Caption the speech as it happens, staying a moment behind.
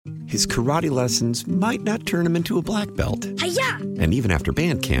His karate lessons might not turn him into a black belt. Hi-ya! And even after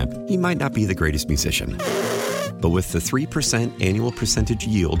band camp, he might not be the greatest musician. But with the 3% annual percentage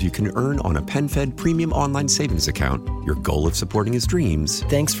yield you can earn on a PenFed premium online savings account, your goal of supporting his dreams...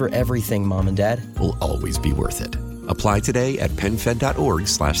 Thanks for everything, Mom and Dad. ...will always be worth it. Apply today at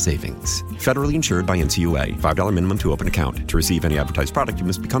PenFed.org/savings. Federally insured by NCUA. $5 minimum to open account. To receive any advertised product, you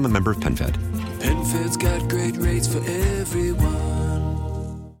must become a member of PenFed. PenFed's got great rates for everyone.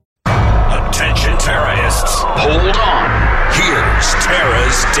 Attention terrorists, hold on. Here's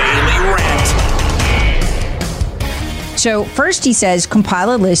Tara's Daily Rant. So first he says,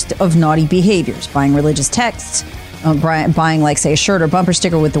 compile a list of naughty behaviors, buying religious texts, buying like, say, a shirt or bumper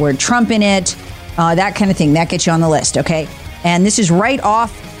sticker with the word Trump in it, that kind of thing. That gets you on the list, okay? And this is right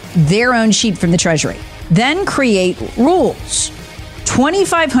off their own sheet from the Treasury. Then create rules.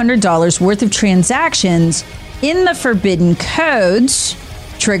 $2,500 worth of transactions in the forbidden codes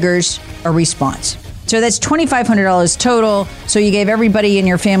triggers a response. So that's $2,500 total. So you gave everybody in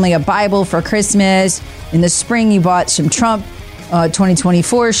your family a Bible for Christmas. In the spring, you bought some Trump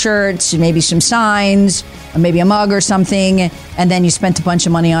 2024 shirts, maybe some signs, maybe a mug or something. And then you spent a bunch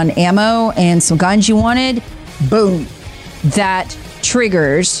of money on ammo and some guns you wanted. Boom. That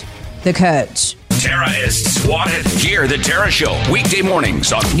triggers the codes. Tara is swatted. Hear the Tara Show weekday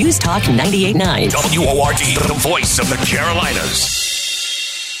mornings on News Talk 98.9. WORD, the voice of the Carolinas.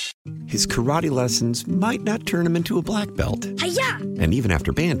 His karate lessons might not turn him into a black belt. Hi-ya! And even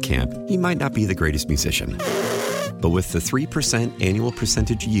after band camp, he might not be the greatest musician. But with the 3% annual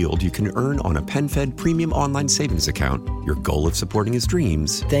percentage yield you can earn on a PenFed premium online savings account, your goal of supporting his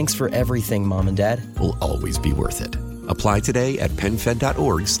dreams... Thanks for everything, Mom and Dad. ...will always be worth it. Apply today at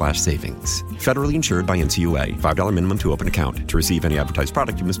PenFed.org/savings. Federally insured by NCUA. $5 minimum to open account. To receive any advertised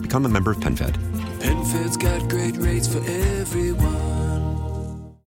product, you must become a member of PenFed. PenFed's got great rates for everyone.